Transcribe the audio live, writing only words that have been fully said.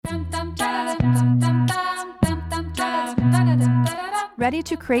ready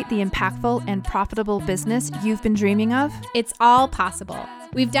to create the impactful and profitable business you've been dreaming of? It's all possible.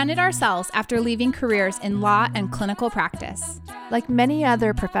 We've done it ourselves after leaving careers in law and clinical practice. Like many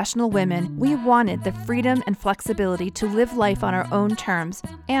other professional women, we wanted the freedom and flexibility to live life on our own terms,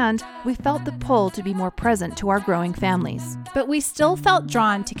 and we felt the pull to be more present to our growing families. But we still felt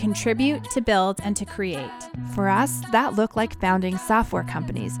drawn to contribute, to build, and to create. For us, that looked like founding software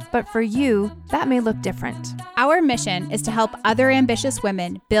companies, but for you, that may look different. Our mission is to help other ambitious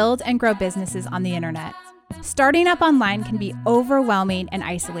women build and grow businesses on the internet. Starting up online can be overwhelming and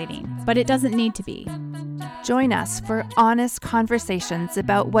isolating, but it doesn't need to be. Join us for honest conversations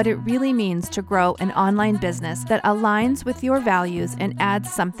about what it really means to grow an online business that aligns with your values and adds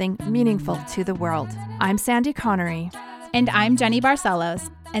something meaningful to the world. I'm Sandy Connery. And I'm Jenny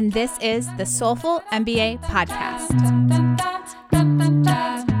Barcelos, and this is the Soulful MBA Podcast.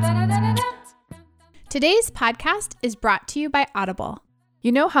 Today's podcast is brought to you by Audible.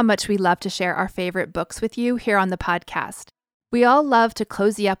 You know how much we love to share our favorite books with you here on the podcast. We all love to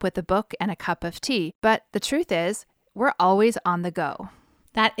cozy up with a book and a cup of tea, but the truth is, we're always on the go.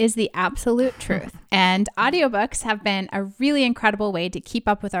 That is the absolute truth. And audiobooks have been a really incredible way to keep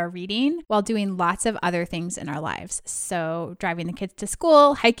up with our reading while doing lots of other things in our lives. So driving the kids to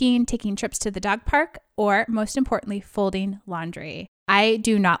school, hiking, taking trips to the dog park, or most importantly, folding laundry. I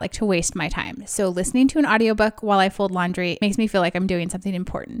do not like to waste my time. So listening to an audiobook while I fold laundry makes me feel like I'm doing something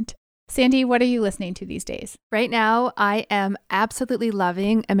important. Sandy, what are you listening to these days? Right now, I am absolutely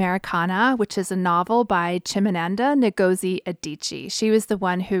loving Americana, which is a novel by Chimamanda Ngozi Adichie. She was the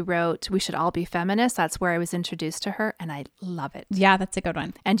one who wrote We Should All Be Feminists. That's where I was introduced to her, and I love it. Yeah, that's a good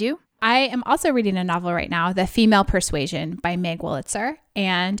one. And you? I am also reading a novel right now, The Female Persuasion by Meg Wolitzer.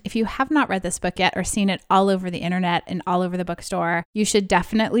 And if you have not read this book yet or seen it all over the internet and all over the bookstore, you should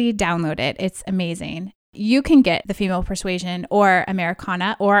definitely download it. It's amazing. You can get The Female Persuasion or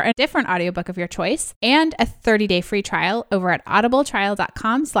Americana or a different audiobook of your choice and a 30-day free trial over at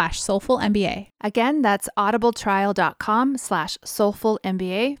audibletrial.com/soulfulmba. Again, that's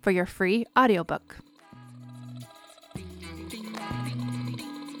audibletrial.com/soulfulmba for your free audiobook.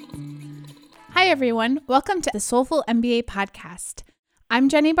 Hi, everyone. Welcome to the Soulful MBA podcast. I'm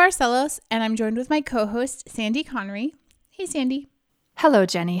Jenny Barcelos, and I'm joined with my co-host, Sandy Connery. Hey, Sandy. Hello,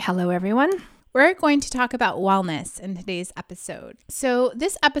 Jenny. Hello, everyone. We're going to talk about wellness in today's episode. So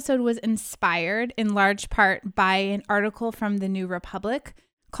this episode was inspired in large part by an article from the New Republic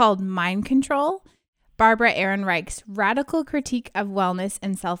called Mind Control, Barbara Ehrenreich's radical critique of wellness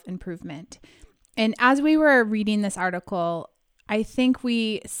and self-improvement. And as we were reading this article, I think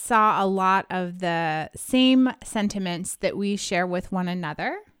we saw a lot of the same sentiments that we share with one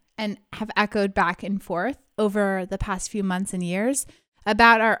another and have echoed back and forth over the past few months and years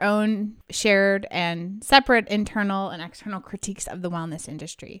about our own shared and separate internal and external critiques of the wellness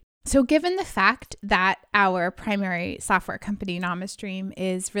industry. So given the fact that our primary software company, NamaStream,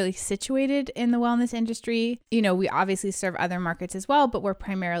 is really situated in the wellness industry, we obviously serve other markets as well, but we're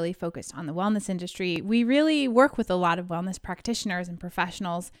primarily focused on the wellness industry. We really work with a lot of wellness practitioners and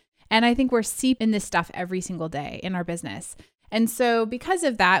professionals, and I think we're steeped in this stuff every single day in our business. And so because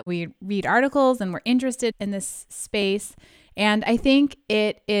of that, we read articles and we're interested in this space. And I think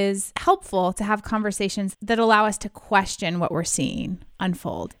it is helpful to have conversations that allow us to question what we're seeing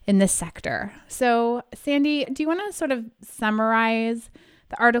unfold in this sector. So, Sandy, do you want to sort of summarize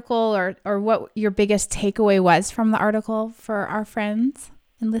the article or what your biggest takeaway was from the article for our friends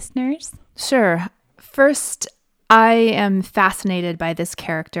and listeners? Sure. First, I am fascinated by this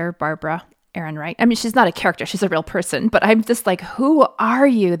character, Barbara Ehrenreich. I mean, she's not a character, she's a real person, but I'm just like, who are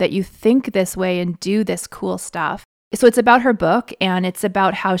you that you think this way and do this cool stuff? So it's about her book, and it's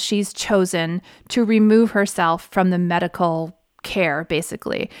about how she's chosen to remove herself from the medical care,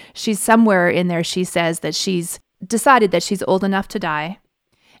 basically. She's somewhere in there, she says that she's decided that she's old enough to die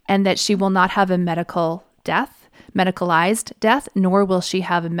and that she will not have a medicalized death, nor will she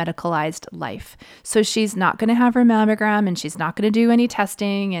have a medicalized life. So she's not going to have her mammogram, and she's not going to do any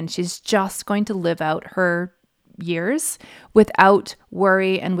testing, and she's just going to live out her years without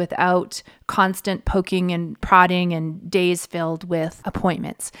worry and without constant poking and prodding and days filled with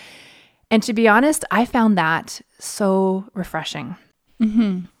appointments. And to be honest, I found that so refreshing.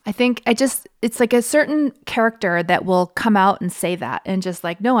 Mm-hmm. I think it's like a certain character that will come out and say that and just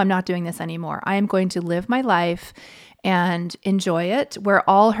like, no, I'm not doing this anymore. I am going to live my life and enjoy it, where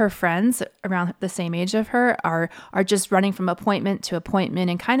all her friends around the same age of her are just running from appointment to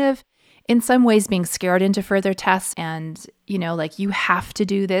appointment and kind of in some ways being scared into further tests and, like you have to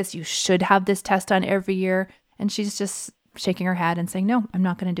do this, you should have this test done every year. And she's just shaking her head and saying, no, I'm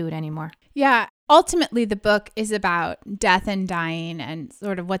not going to do it anymore. Yeah. Ultimately, the book is about death and dying and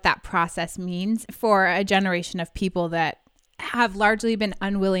sort of what that process means for a generation of people that have largely been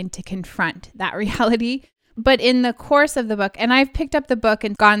unwilling to confront that reality. But in the course of the book, and I've picked up the book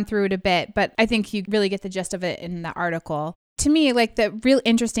and gone through it a bit, but I think you really get the gist of it in the article. To me, like the real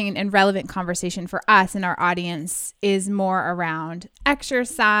interesting and relevant conversation for us and our audience is more around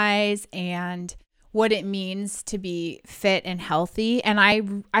exercise and what it means to be fit and healthy. And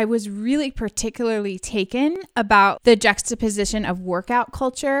I was really particularly taken about the juxtaposition of workout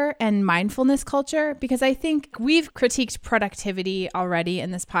culture and mindfulness culture, because I think we've critiqued productivity already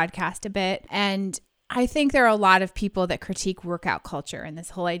in this podcast a bit. And I think there are a lot of people that critique workout culture and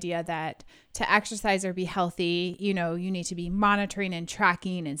this whole idea that to exercise or be healthy, you need to be monitoring and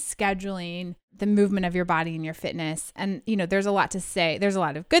tracking and scheduling the movement of your body and your fitness. And, there's a lot to say. There's a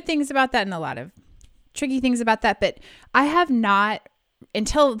lot of good things about that and a lot of tricky things about that, but I have not,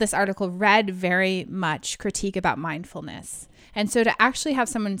 until this article, read very much critique about mindfulness. And so to actually have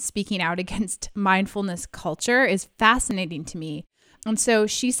someone speaking out against mindfulness culture is fascinating to me. And so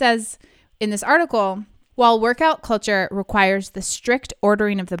she says in this article, while workout culture requires the strict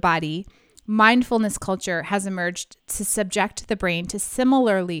ordering of the body, mindfulness culture has emerged to subject the brain to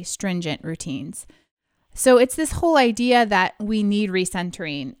similarly stringent routines. So it's this whole idea that we need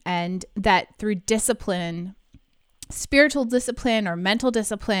recentering and that through discipline, spiritual discipline or mental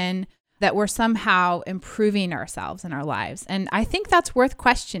discipline, that we're somehow improving ourselves in our lives. And I think that's worth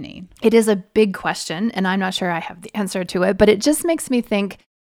questioning. It is a big question, and I'm not sure I have the answer to it, but it just makes me think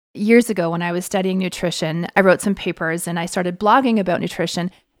years ago when I was studying nutrition, I wrote some papers and I started blogging about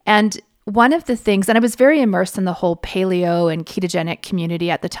nutrition. And one of the things, and I was very immersed in the whole paleo and ketogenic community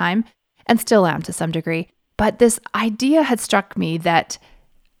at the time, and still am to some degree. But this idea had struck me that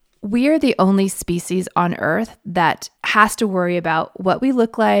we are the only species on Earth that has to worry about what we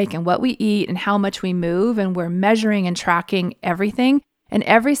look like and what we eat and how much we move. And we're measuring and tracking everything. And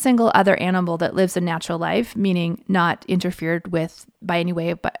every single other animal that lives a natural life, meaning not interfered with by any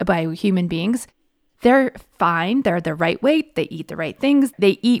way by human beings, they're fine. They're the right weight. They eat the right things.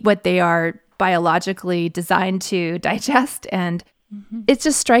 They eat what they are biologically designed to digest. And it's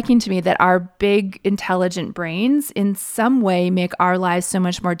just striking to me that our big, intelligent brains in some way make our lives so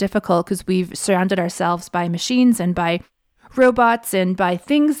much more difficult because we've surrounded ourselves by machines and by robots and by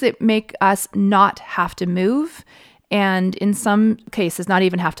things that make us not have to move. And in some cases, not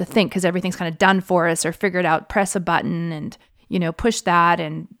even have to think because everything's kind of done for us or figured out, press a button and, push that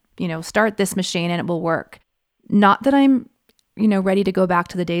and, start this machine and it will work. Not that I'm, ready to go back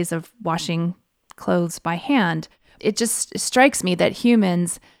to the days of washing clothes by hand. It just strikes me that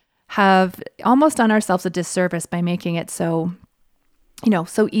humans have almost done ourselves a disservice by making it so,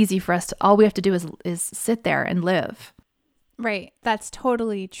 so easy for us to, all we have to do is sit there and live. Right. That's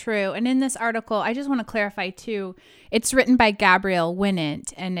totally true. And in this article, I just want to clarify too, it's written by Gabrielle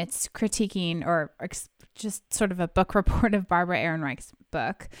Winant and it's critiquing or just sort of a book report of Barbara Ehrenreich's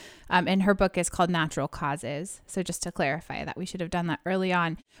book. And her book is called Natural Causes. So just to clarify that, we should have done that early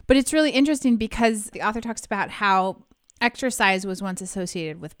on. But it's really interesting because the author talks about how exercise was once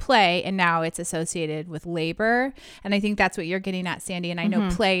associated with play and now it's associated with labor. And I think that's what you're getting at, Sandy. And I know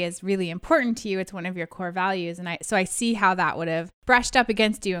play is really important to you. It's one of your core values. And so I see how that would have brushed up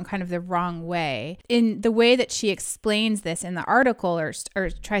against you in kind of the wrong way. In the way that she explains this in the article or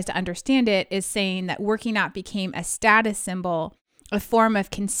tries to understand it is saying that working out became a status symbol, a form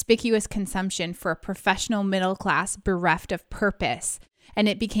of conspicuous consumption for a professional middle class bereft of purpose. And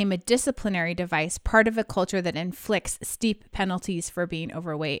it became a disciplinary device, part of a culture that inflicts steep penalties for being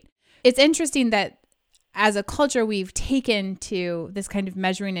overweight. It's interesting that as a culture, we've taken to this kind of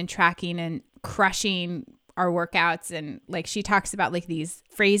measuring and tracking and crushing our workouts. And like she talks about like these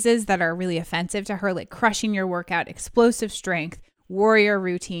phrases that are really offensive to her, like crushing your workout, explosive strength, warrior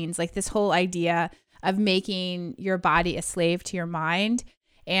routines, like this whole idea of making your body a slave to your mind.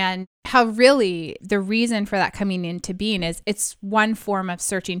 And how really the reason for that coming into being is it's one form of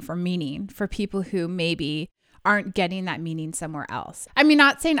searching for meaning for people who maybe aren't getting that meaning somewhere else. I mean,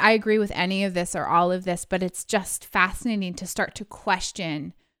 not saying I agree with any of this or all of this, but it's just fascinating to start to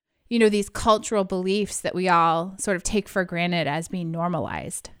question, these cultural beliefs that we all sort of take for granted as being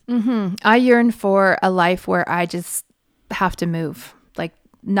normalized. I yearn for a life where I just have to move, like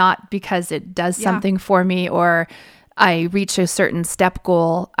not because it does something for me or I reach a certain step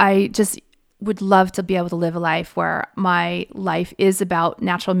goal. I just would love to be able to live a life where my life is about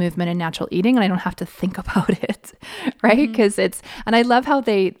natural movement and natural eating, and I don't have to think about it, right? Because and I love how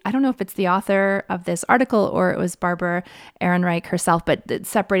I don't know if it's the author of this article or it was Barbara Ehrenreich herself, but it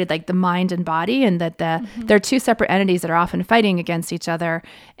separated like the mind and body, and that they're two separate entities that are often fighting against each other,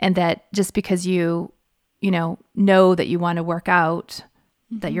 and that just because you know that you want to work out,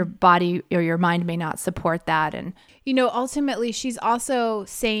 that your body or your mind may not support that. And ultimately, she's also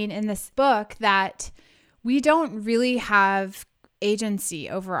saying in this book that we don't really have agency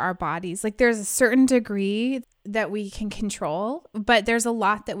over our bodies. Like, there's a certain degree that we can control, but there's a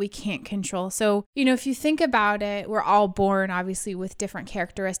lot that we can't control. So, if you think about it, we're all born obviously with different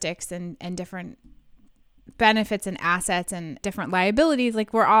characteristics and different benefits and assets and different liabilities.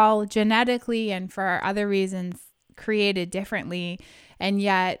 Like, we're all genetically and for other reasons created differently. And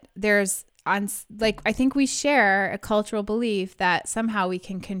yet I think we share a cultural belief that somehow we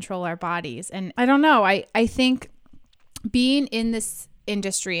can control our bodies. And I don't know, I think being in this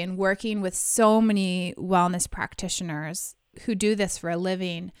industry and working with so many wellness practitioners who do this for a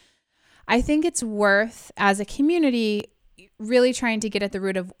living, I think it's worth, as a community, really trying to get at the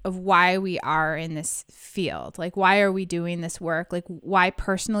root of why we are in this field. Like, why are we doing this work? Like, why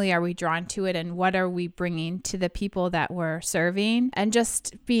personally are we drawn to it? And what are we bringing to the people that we're serving? And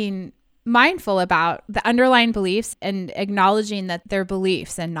just being mindful about the underlying beliefs and acknowledging that they're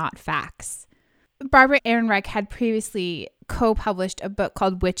beliefs and not facts. Barbara Ehrenreich had previously co-published a book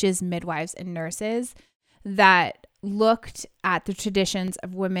called Witches, Midwives, and Nurses that looked at the traditions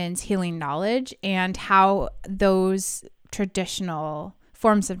of women's healing knowledge and how those traditional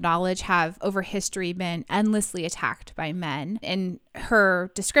forms of knowledge have over history been endlessly attacked by men. In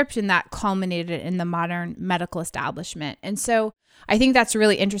her description, that culminated in the modern medical establishment. And so I think that's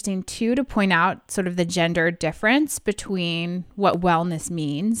really interesting too, to point out sort of the gender difference between what wellness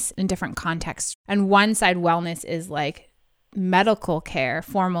means in different contexts. And one side, wellness is like medical care,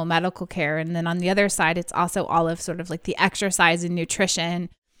 formal medical care. And then on the other side, it's also all of sort of like the exercise and nutrition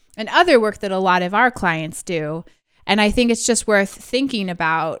and other work that a lot of our clients do. And I think it's just worth thinking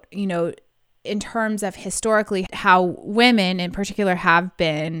about, in terms of historically how women in particular have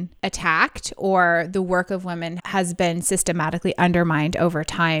been attacked, or the work of women has been systematically undermined over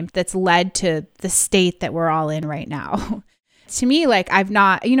time that's led to the state that we're all in right now. To me, like,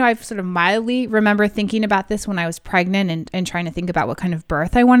 I've sort of mildly remember thinking about this when I was pregnant and trying to think about what kind of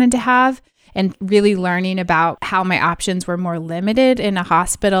birth I wanted to have, and really learning about how my options were more limited in a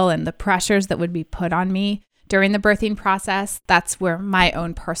hospital and the pressures that would be put on me during the birthing process. That's where my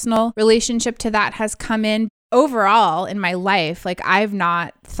own personal relationship to that has come in. Overall, in my life, like, I've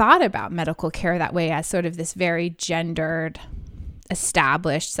not thought about medical care that way, as sort of this very gendered,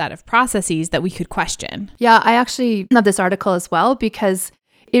 established set of processes that we could question. Yeah, I actually love this article as well, because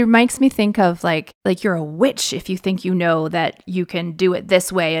it makes me think of like you're a witch if you think you know that you can do it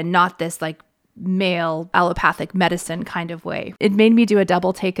this way and not this like male allopathic medicine kind of way. It made me do a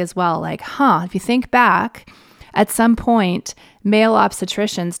double take as well. Like, if you think back, at some point, male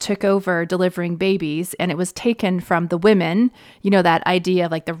obstetricians took over delivering babies, and it was taken from the women, that idea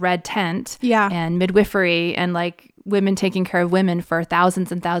of like the red tent and midwifery and like women taking care of women for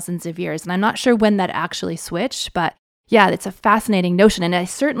thousands and thousands of years. And I'm not sure when that actually switched, but yeah, it's a fascinating notion. And I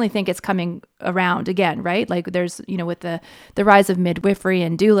certainly think it's coming around again, right? Like, there's, with the rise of midwifery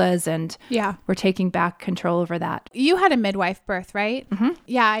and doulas, and we're taking back control over that. You had a midwife birth, right? Mm-hmm.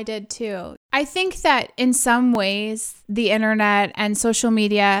 Yeah, I did too. I think that in some ways, the internet and social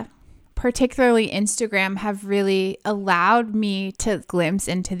media, particularly Instagram, have really allowed me to glimpse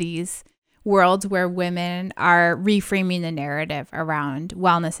into these worlds where women are reframing the narrative around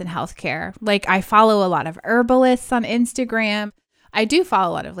wellness and healthcare. Like, I follow a lot of herbalists on Instagram. I do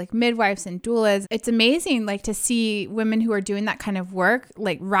follow a lot of like midwives and doulas. It's amazing, like, to see women who are doing that kind of work,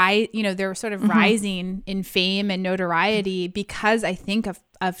 like, they're sort of rising in fame and notoriety because I think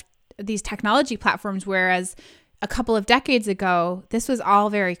of these technology platforms, whereas a couple of decades ago, this was all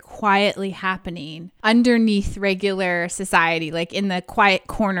very quietly happening underneath regular society, like in the quiet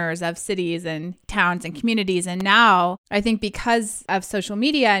corners of cities and towns and communities. And now I think because of social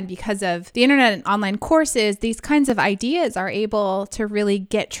media and because of the internet and online courses, these kinds of ideas are able to really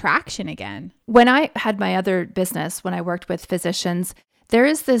get traction again. When I had my other business, when I worked with physicians, there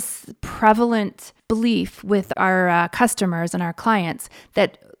is this prevalent belief with our customers and our clients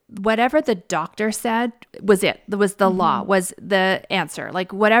that whatever the doctor said was the law, was the answer.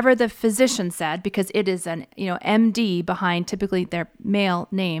 Like, whatever the physician said, because it is an, MD behind typically their male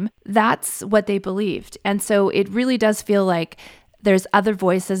name, that's what they believed. And so it really does feel like there's other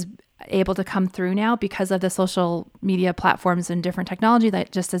voices able to come through now because of the social media platforms and different technology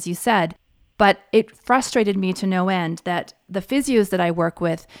that, just as you said, But it frustrated me to no end that the physios that I work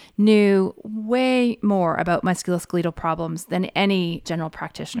with knew way more about musculoskeletal problems than any general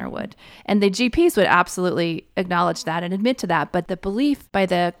practitioner would. And the GPs would absolutely acknowledge that and admit to that. But the belief by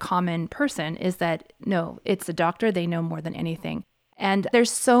the common person is that, no, it's the doctor. They know more than anything. And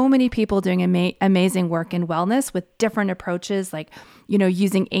there's so many people doing amazing work in wellness with different approaches, like,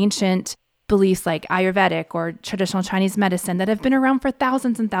 using ancient beliefs like Ayurvedic or traditional Chinese medicine that have been around for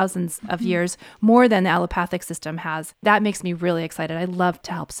thousands and thousands of years, more than the allopathic system has. That makes me really excited. I love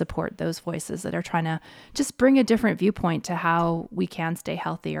to help support those voices that are trying to just bring a different viewpoint to how we can stay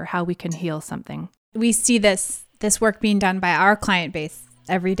healthy or how we can heal something. We see this work being done by our client base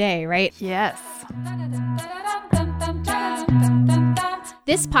every day, right? Yes.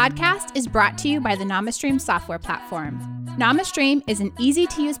 This podcast is brought to you by the NamaStream software platform. NamaStream is an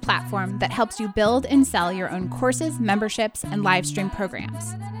easy-to-use platform that helps you build and sell your own courses, memberships, and live stream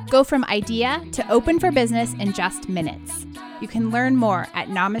programs. Go from idea to open for business in just minutes. You can learn more at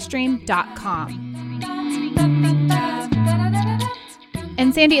namastream.com.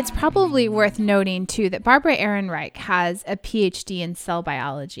 And Sandy, it's probably worth noting too that Barbara Ehrenreich has a PhD in cell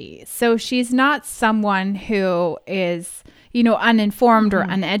biology. So she's not someone who is, uninformed or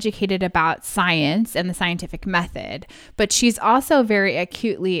uneducated about science and the scientific method, but she's also very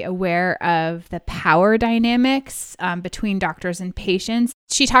acutely aware of the power dynamics between doctors and patients.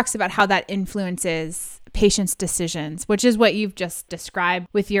 She talks about how that influences patients' decisions, which is what you've just described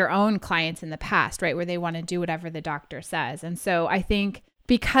with your own clients in the past, right? Where they want to do whatever the doctor says. And so I think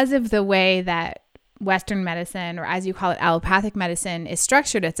because of the way that Western medicine, or as you call it, allopathic medicine, is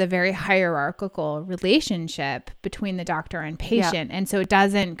structured, it's a very hierarchical relationship between the doctor and patient. Yeah. And so it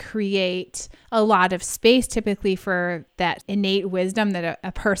doesn't create a lot of space typically for that innate wisdom that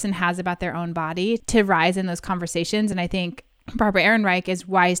a person has about their own body to rise in those conversations. And I think Barbara Ehrenreich is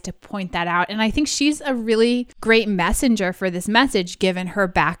wise to point that out. And I think she's a really great messenger for this message, given her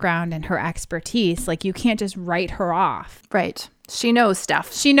background and her expertise. Like, you can't just write her off. Right. She knows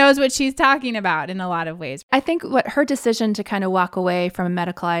stuff. She knows what she's talking about in a lot of ways. I think what her decision to kind of walk away from a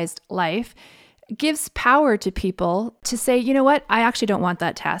medicalized life gives power to people to say, you know what, I actually don't want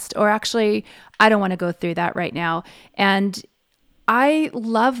that test, or actually, I don't want to go through that right now. And I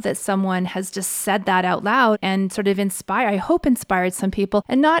love that someone has just said that out loud and sort of inspired some people,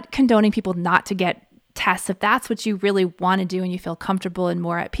 and not condoning people not to get tests. If that's what you really want to do and you feel comfortable and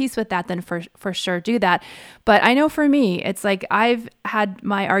more at peace with that, then for sure do that. But I know for me, it's like I've had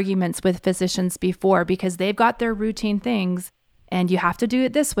my arguments with physicians before because they've got their routine things and you have to do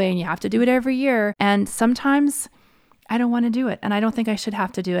it this way and you have to do it every year. And sometimes I don't want to do it, and I don't think I should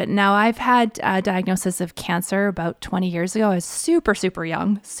have to do it. Now, I've had a diagnosis of cancer about 20 years ago. I was super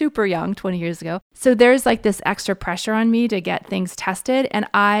young 20 years ago. So there's like this extra pressure on me to get things tested, and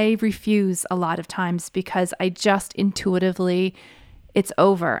I refuse a lot of times because I just intuitively, it's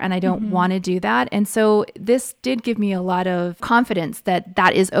over and I don't want to do that. And so this did give me a lot of confidence that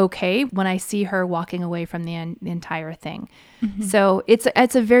that is okay when I see her walking away from the entire thing. So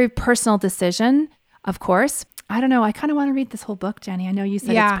it's a very personal decision, of course. I don't know. I kind of want to read this whole book, Jenny. I know you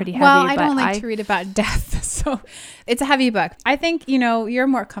said it's pretty heavy. Well, I don't like to read about death, so it's a heavy book. I think, you're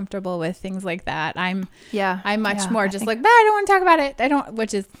more comfortable with things like that. I'm much more just like, I don't want to talk about it.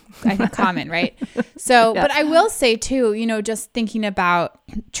 Which is, I think, common, right? So, but I will say too, just thinking about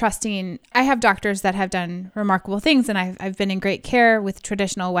trusting, I have doctors that have done remarkable things, and I've been in great care with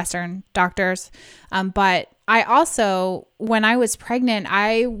traditional Western doctors. But I also, when I was pregnant,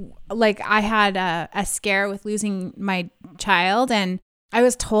 I had a scare with losing my child, and I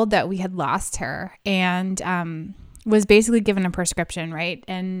was told that we had lost her, and was basically given a prescription, right?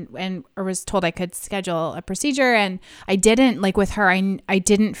 Or was told I could schedule a procedure, and I didn't. Like with her, I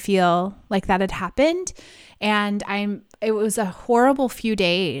didn't feel like that had happened, and it was a horrible few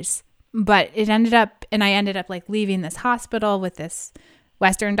days, but I ended up like leaving this hospital with this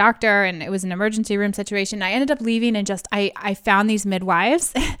Western doctor, and it was an emergency room situation. I ended up leaving, and I found these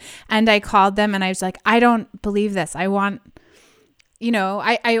midwives and I called them, and I was like, I don't believe this. I want,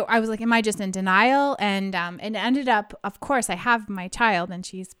 I was like, am I just in denial? And it ended up, of course, I have my child and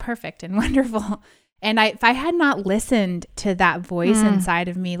she's perfect and wonderful. And if I had not listened to that voice inside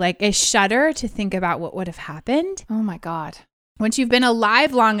of me, like a shudder to think about what would have happened. Oh my God. Once you've been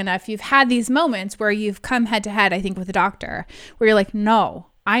alive long enough, you've had these moments where you've come head to head, I think, with a doctor, where you're like,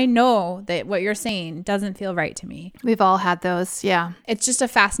 no, I know that what you're saying doesn't feel right to me. We've all had those. Yeah. It's just a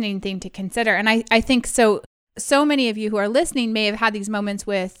fascinating thing to consider. And I think so many of you who are listening may have had these moments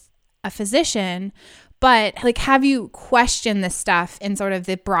with a physician, But like, have you questioned this stuff in sort of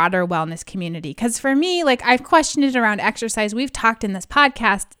the broader wellness community? Because for me, like, I've questioned it around exercise. We've talked in this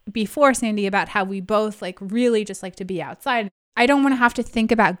podcast before, Sandy, about how we both like really just like to be outside. I don't want to have to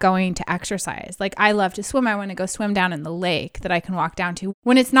think about going to exercise. Like, I love to swim. I want to go swim down in the lake that I can walk down to.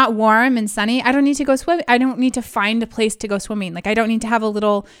 When it's not warm and sunny, I don't need to go swim. I don't need to find a place to go swimming. Like, I don't need to have a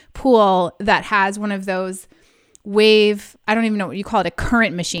little pool that has one of those wave, I don't even know what you call it, a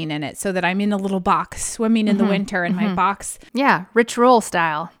current machine in it, so that I'm in a little box swimming in the winter in my box. Yeah, Rich Roll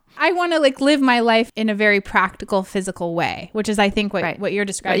style. I want to like live my life in a very practical, physical way, which is I think what you're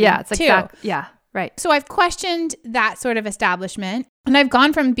describing. Yeah, it's too. Yeah, right. So I've questioned that sort of establishment, and I've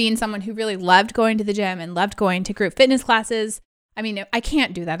gone from being someone who really loved going to the gym and loved going to group fitness classes. I mean, I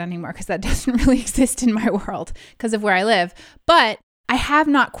can't do that anymore because that doesn't really exist in my world because of where I live. But I have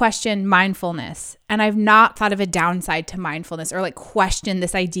not questioned mindfulness, and I've not thought of a downside to mindfulness or like questioned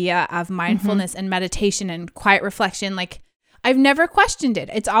this idea of mindfulness and meditation and quiet reflection. Like, I've never questioned it.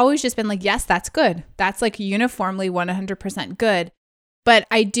 It's always just been like, yes, that's good. That's like uniformly 100% good. But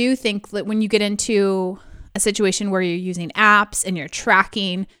I do think that when you get into a situation where you're using apps and you're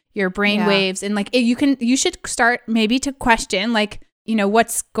tracking your brain waves and like you should start maybe to question like, you know,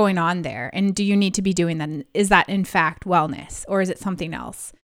 what's going on there? And do you need to be doing that? Is that in fact wellness, or is it something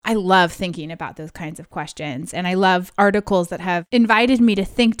else? I love thinking about those kinds of questions. And I love articles that have invited me to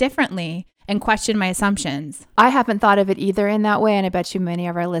think differently and question my assumptions. I haven't thought of it either in that way. And I bet you many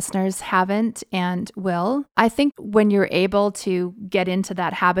of our listeners haven't and will. I think when you're able to get into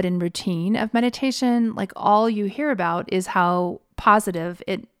that habit and routine of meditation, like all you hear about is how positive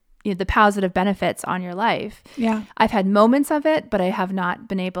the positive benefits on your life. Yeah. I've had moments of it, but I have not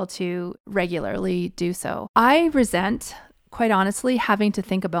been able to regularly do so. I resent, quite honestly, having to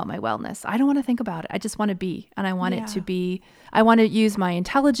think about my wellness. I don't want to think about it. I just want to be, and I want it to be, I want to use my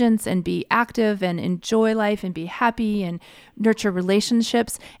intelligence and be active and enjoy life and be happy and nurture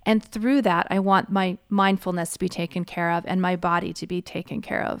relationships. And through that, I want my mindfulness to be taken care of and my body to be taken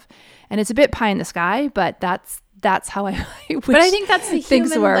care of. And it's a bit pie in the sky, but that's how I wish. But I think that's the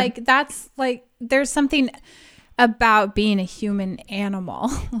things human, were. like, that's like, there's something about being a human animal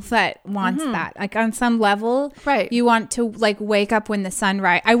that wants that. Like on some level, right? You want to like wake up when the sun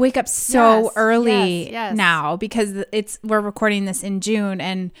rises. I wake up so early now because we're recording this in June,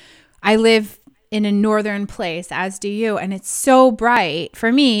 and I live in a northern place, as do you, and it's so bright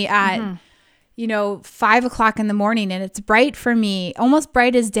for me at 5 o'clock in the morning, and it's bright for me, almost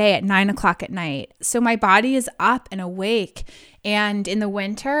bright as day at 9 o'clock at night. So my body is up and awake. And in the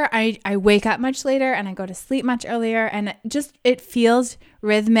winter, I wake up much later and I go to sleep much earlier, and it feels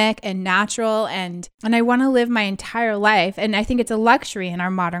rhythmic and natural, and I want to live my entire life. And I think it's a luxury in our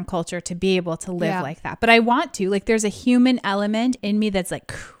modern culture to be able to live like that. But I want to, like, there's a human element in me that's like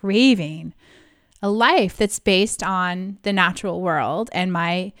craving a life that's based on the natural world and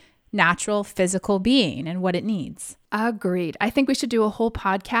my natural physical being and what it needs. Agreed. I think we should do a whole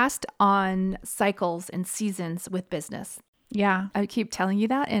podcast on cycles and seasons with business. Yeah. I keep telling you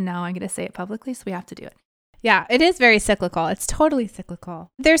that, and now I'm going to say it publicly, so we have to do it. Yeah, it is very cyclical. It's totally cyclical.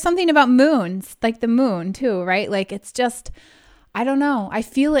 There's something about moons, like the moon too, right? Like it's just, I don't know. I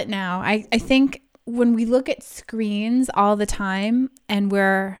feel it now. I think when we look at screens all the time and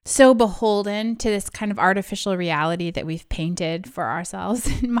we're so beholden to this kind of artificial reality that we've painted for ourselves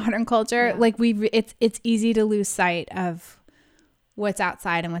in modern culture, like it's easy to lose sight of what's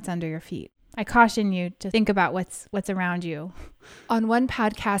outside and what's under your feet. I caution you to think about what's around you. On one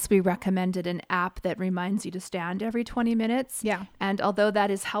podcast, we recommended an app that reminds you to stand every 20 minutes. Yeah. And although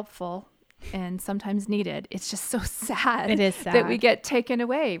that is helpful and sometimes needed, it's just so sad. It is sad that we get taken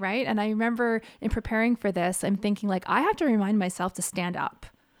away, right? And I remember in preparing for this, I'm thinking like, I have to remind myself to stand up.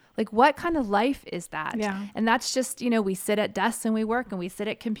 Like, what kind of life is that? Yeah. And that's just, we sit at desks and we work, and we sit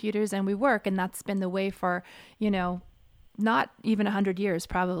at computers and we work. And that's been the way for, not even 100 years,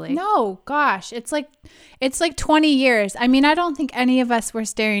 probably. No, gosh, it's like 20 years. I mean, I don't think any of us were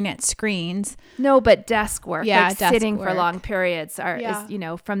staring at screens. No, but desk work, desk sitting work for long periods is,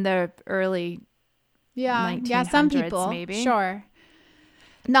 from the early 1900s, some people, maybe. Sure.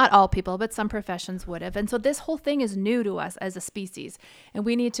 Not all people, but some professions would have. And so this whole thing is new to us as a species, and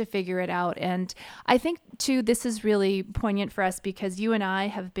we need to figure it out. And I think, too, this is really poignant for us because you and I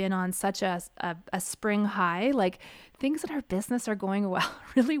have been on such a spring high. Like, things in our business are going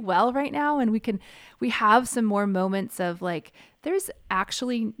really well right now. And we have some more moments of like, there's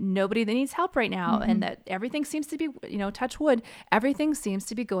actually nobody that needs help right now. Mm-hmm. And that everything seems to be, touch wood, everything seems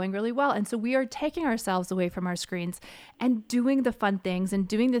to be going really well. And so we are taking ourselves away from our screens and doing the fun things and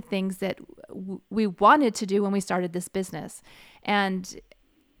doing the things that we wanted to do when we started this business. And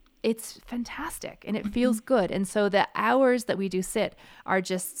it's fantastic and it feels good. And so the hours that we do sit are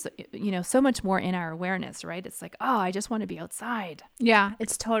just, so much more in our awareness, right? It's like, oh, I just want to be outside. Yeah,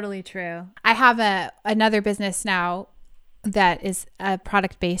 it's totally true. I have another business now that is a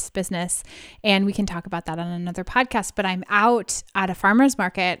product-based business, and we can talk about that on another podcast, but I'm out at a farmer's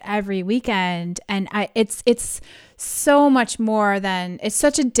market every weekend, and it's so much more than, it's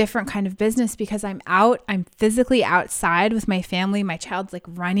such a different kind of business because I'm physically outside with my family. My child's like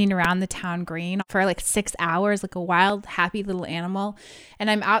running around the town green for like 6 hours, like a wild, happy little animal. And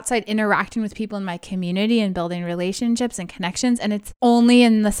I'm outside interacting with people in my community and building relationships and connections. And it's only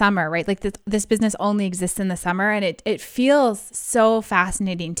in the summer, right? Like this business only exists in the summer. And it feels so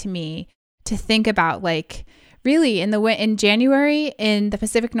fascinating to me to think about, like, really in January in the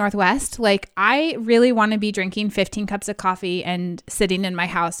Pacific Northwest, like I really want to be drinking 15 cups of coffee and sitting in my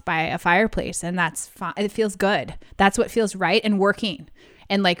house by a fireplace. And that's fine. It feels good. That's what feels right. And working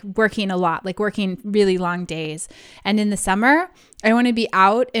a lot, like working really long days. And in the summer, I want to be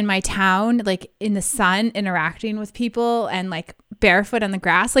out in my town, like in the sun, interacting with people and like barefoot on the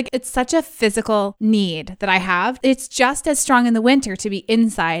grass. Like it's such a physical need that I have. It's just as strong in the winter to be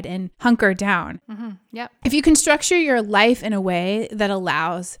inside and hunker down. Mm-hmm. Yep. If you can structure your life in a way that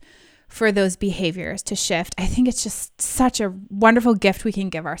allows for those behaviors to shift, I think it's just such a wonderful gift we can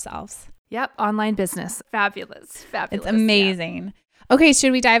give ourselves. Yep. Online business. Fabulous. It's amazing. Yeah. Okay.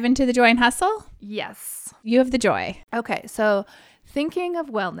 Should we dive into the joy and hustle? Yes. You have the joy. Okay. So thinking of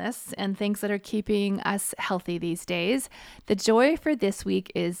wellness and things that are keeping us healthy these days, the joy for this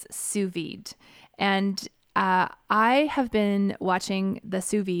week is sous vide. And I have been watching the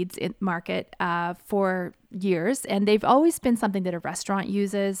sous vides in market for years, and they've always been something that a restaurant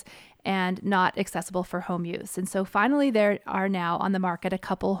uses and not accessible for home use. And so finally there are now on the market a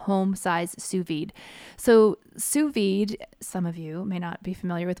couple home-size sous vide. So sous vide, some of you may not be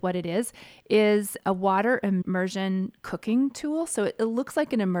familiar with what it is a water immersion cooking tool. So it looks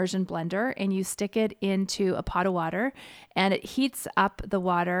like an immersion blender, and you stick it into a pot of water and it heats up the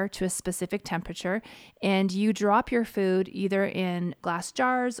water to a specific temperature, and you drop your food either in glass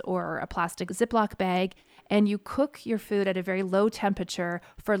jars or a plastic Ziploc bag, and you cook your food at a very low temperature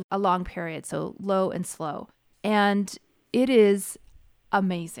for a long period, so low and slow. And it is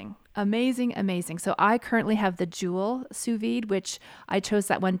amazing, amazing, amazing. So I currently have the Joule sous vide, which I chose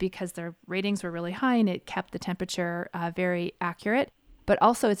that one because their ratings were really high and it kept the temperature very accurate. But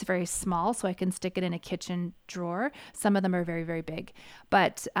also it's very small, so I can stick it in a kitchen drawer. Some of them are very, very big.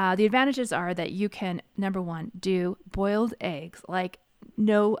 But the advantages are that you can, number one, do boiled eggs like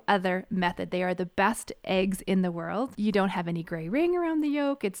no other method. They are the best eggs in the world. You don't have any gray ring around the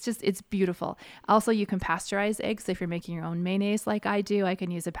yolk. It's beautiful. Also, you can pasteurize eggs. So if you're making your own mayonnaise like I do, I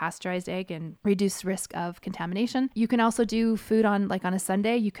can use a pasteurized egg and reduce risk of contamination. You can also do food on a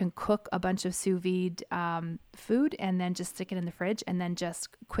Sunday. You can cook a bunch of sous vide food and then just stick it in the fridge and then just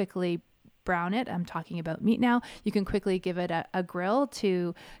quickly brown it. I'm talking about meat now. You can quickly give it a grill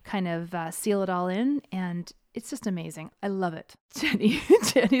to kind of seal it all in, and it's just amazing. I love it.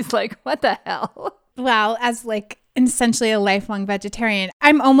 Jenny's like, what the hell? Well, as essentially a lifelong vegetarian,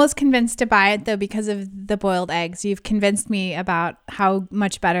 I'm almost convinced to buy it though because of the boiled eggs. You've convinced me about how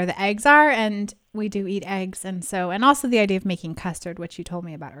much better the eggs are, and we do eat eggs, and also the idea of making custard, which you told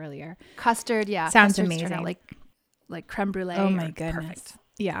me about earlier. Custard, yeah, sounds amazing. Turn out like creme brulee. Oh my goodness, perfect.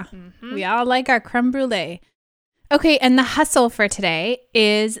 Yeah, We all like our creme brulee. Okay, and the hustle for today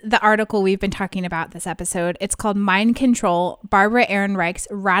is the article we've been talking about this episode. It's called Mind Control, Barbara Ehrenreich's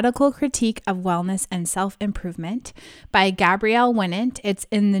Radical Critique of Wellness and Self-Improvement by Gabrielle Winant. It's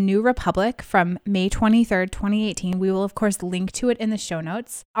in the New Republic from May 23rd, 2018. We will, of course, link to it in the show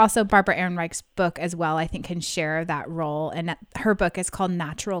notes. Also, Barbara Ehrenreich's book as well, I think, can share that role. And her book is called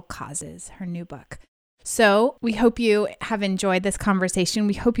Natural Causes, her new book. So we hope you have enjoyed this conversation.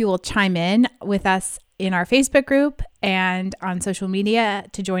 We hope you will chime in with us in our Facebook group and on social media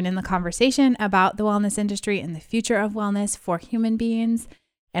to join in the conversation about the wellness industry and the future of wellness for human beings.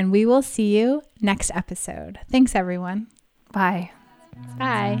 And we will see you next episode. Thanks, everyone. Bye.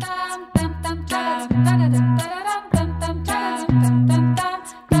 Bye.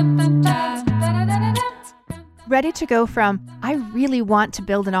 Ready to go from, I really want to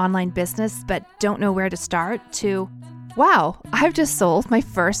build an online business but don't know where to start, to, wow, I've just sold my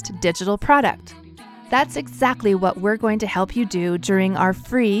first digital product. That's exactly what we're going to help you do during our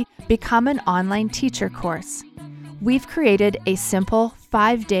free Become an Online Teacher course. We've created a simple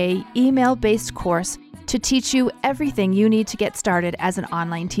 5-day email-based course to teach you everything you need to get started as an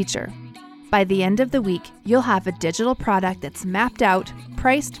online teacher. By the end of the week, you'll have a digital product that's mapped out,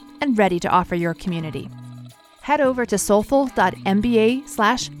 priced, and ready to offer your community. Head over to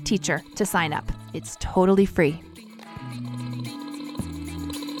soulful.mba/teacher to sign up. It's totally free.